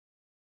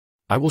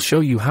I will show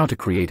you how to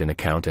create an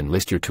account and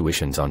list your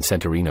tuitions on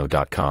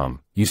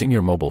Centerino.com using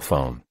your mobile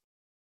phone.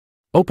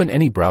 Open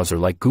any browser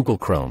like Google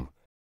Chrome,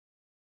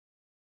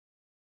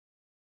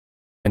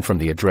 and from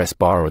the address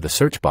bar or the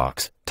search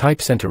box, type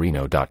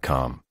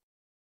Centerino.com.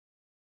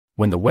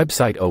 When the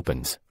website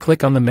opens,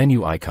 click on the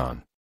menu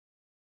icon.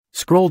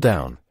 Scroll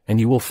down,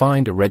 and you will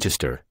find a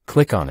register.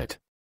 Click on it.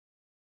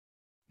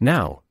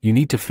 Now, you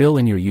need to fill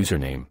in your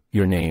username,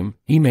 your name,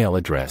 email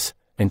address,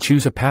 and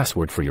choose a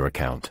password for your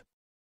account.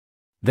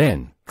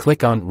 Then,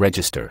 click on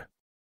Register.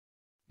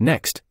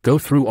 Next, go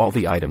through all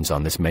the items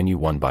on this menu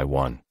one by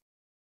one.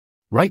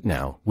 Right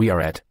now, we are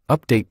at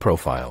Update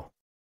Profile.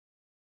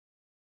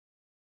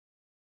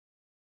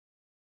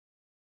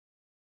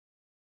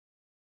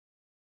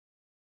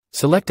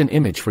 Select an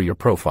image for your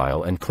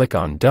profile and click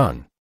on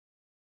Done.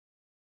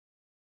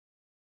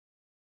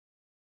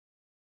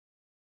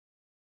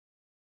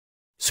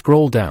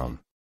 Scroll down.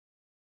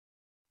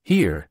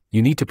 Here,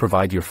 you need to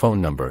provide your phone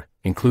number,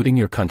 including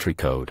your country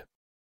code.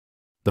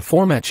 The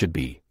format should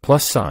be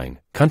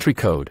 +, country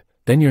code,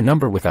 then your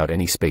number without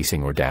any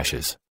spacing or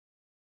dashes.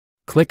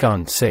 Click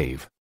on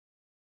Save.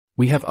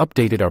 We have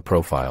updated our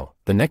profile.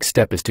 The next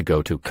step is to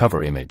go to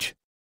Cover Image.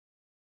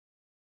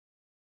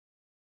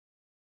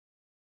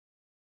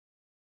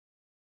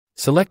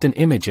 Select an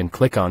image and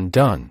click on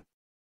Done.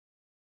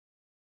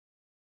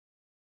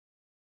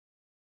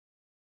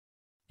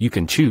 You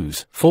can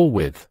choose full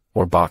width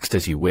or boxed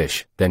as you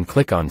wish, then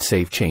click on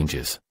Save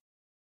Changes.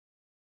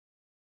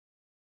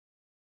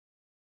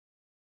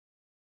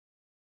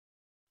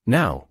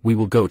 Now, we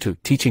will go to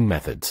Teaching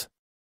Methods.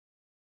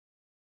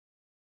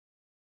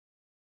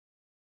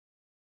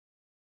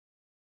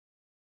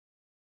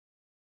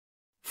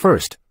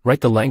 First, write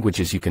the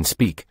languages you can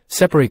speak,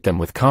 separate them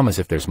with commas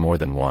if there's more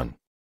than one.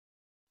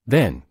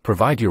 Then,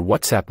 provide your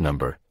WhatsApp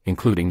number,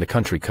 including the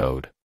country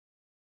code.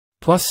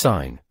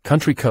 +,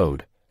 country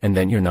code, and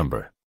then your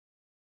number.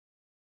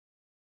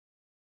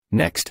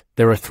 Next,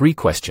 there are 3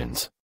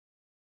 questions.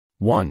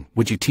 1.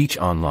 Would you teach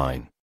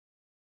online?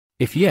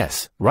 If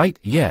yes, write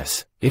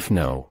yes. If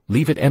no,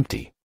 leave it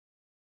empty.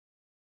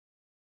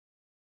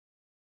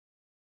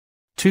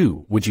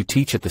 2. Would you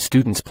teach at the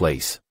student's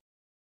place?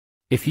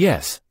 If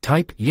yes,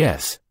 type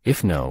yes.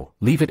 If no,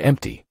 leave it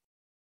empty.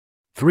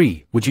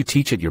 3. Would you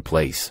teach at your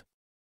place?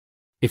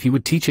 If you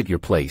would teach at your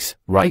place,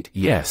 write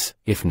yes.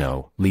 If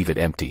no, leave it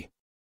empty.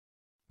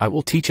 I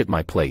will teach at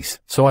my place,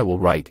 so I will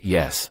write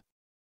yes.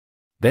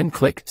 Then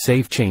click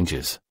Save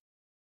Changes.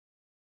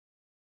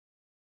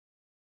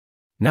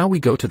 Now we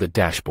go to the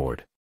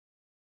dashboard.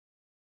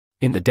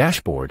 In the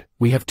dashboard,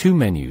 we have 2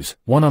 menus,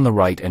 one on the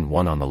right and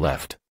one on the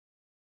left.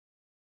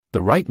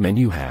 The right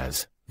menu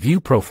has View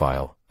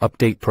Profile,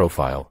 Update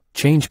Profile,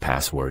 Change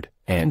Password,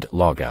 and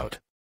Logout.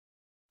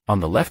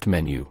 On the left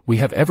menu, we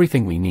have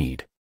everything we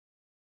need.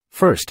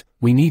 First,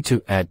 we need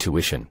to add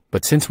tuition,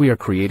 but since we are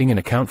creating an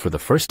account for the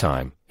first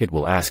time, it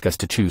will ask us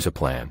to choose a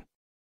plan.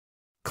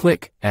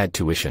 Click Add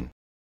Tuition,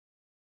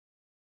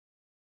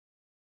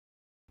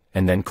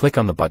 and then click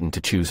on the button to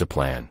choose a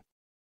plan.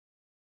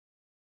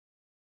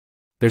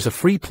 There's a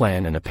free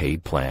plan and a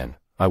paid plan.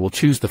 I will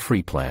choose the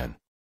free plan.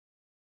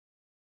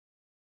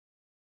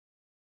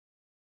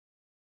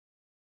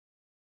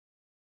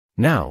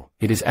 Now,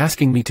 it is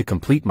asking me to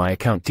complete my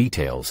account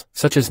details,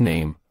 such as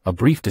name, a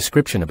brief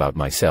description about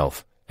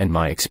myself, and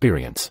my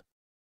experience.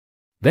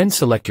 Then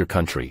select your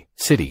country,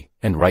 city,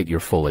 and write your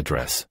full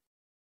address.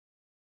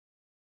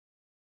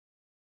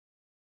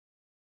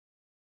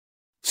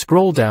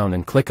 Scroll down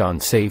and click on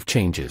Save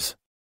Changes.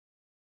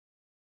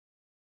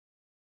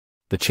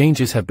 The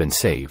changes have been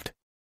saved.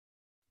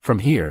 From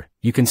here,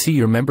 you can see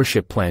your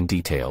membership plan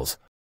details.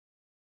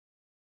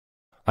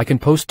 I can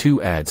post 2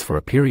 ads for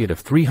a period of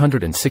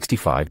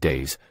 365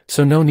 days,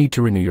 so no need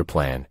to renew your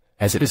plan,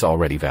 as it is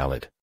already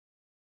valid.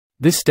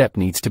 This step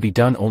needs to be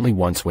done only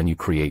once when you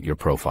create your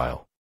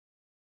profile.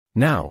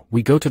 Now,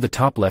 we go to the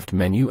top left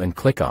menu and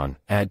click on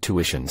Add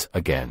Tuitions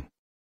again.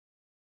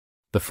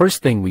 The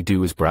first thing we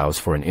do is browse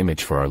for an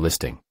image for our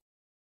listing.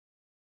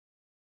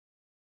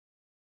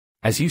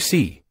 As you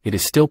see, it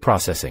is still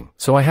processing,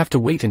 so I have to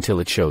wait until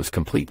it shows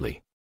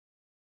completely.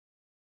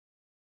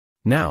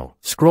 Now,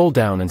 scroll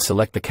down and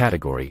select the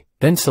category,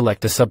 then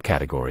select a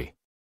subcategory.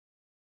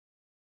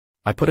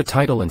 I put a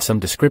title and some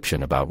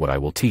description about what I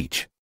will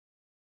teach.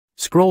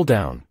 Scroll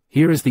down,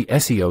 here is the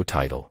SEO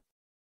title.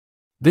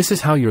 This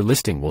is how your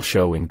listing will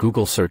show in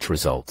Google search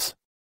results.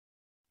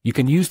 You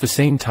can use the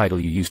same title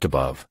you used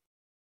above.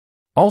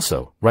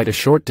 Also, write a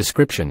short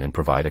description and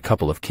provide a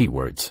couple of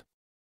keywords.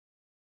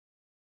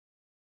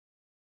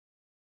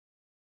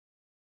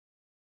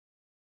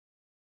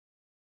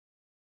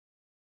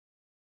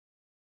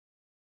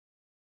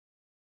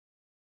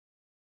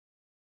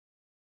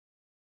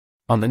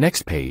 On the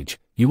next page,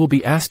 you will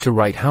be asked to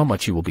write how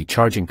much you will be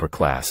charging per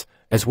class,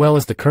 as well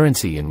as the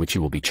currency in which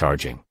you will be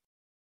charging.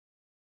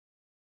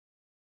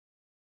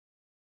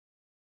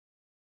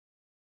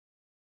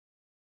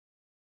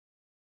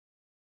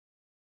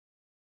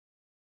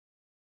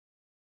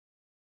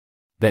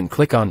 Then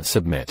click on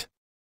Submit.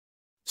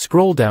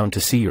 Scroll down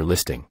to see your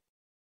listing.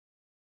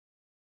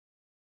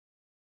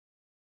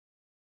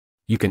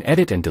 You can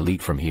edit and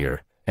delete from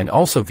here, and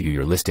also view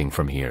your listing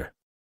from here.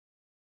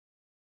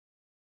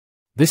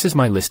 This is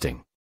my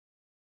listing.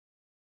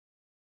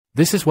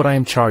 This is what I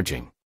am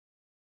charging.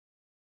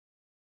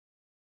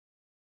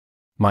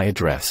 My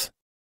address.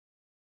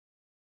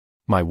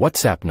 My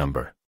WhatsApp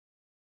number.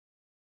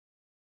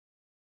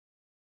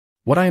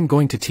 What I am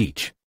going to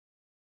teach.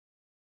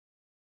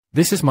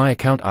 This is my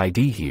account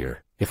ID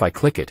here. If I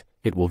click it,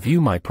 it will view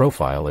my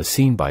profile as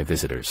seen by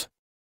visitors.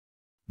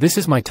 This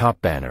is my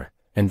top banner,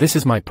 and this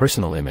is my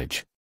personal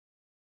image.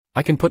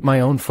 I can put my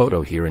own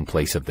photo here in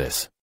place of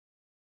this.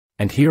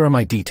 And here are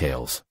my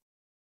details.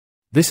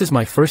 This is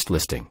my first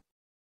listing.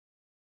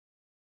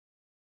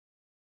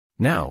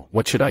 Now,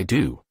 what should I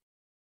do?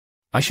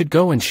 I should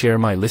go and share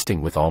my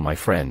listing with all my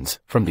friends,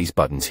 from these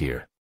buttons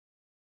here.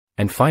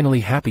 And finally,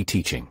 happy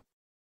teaching.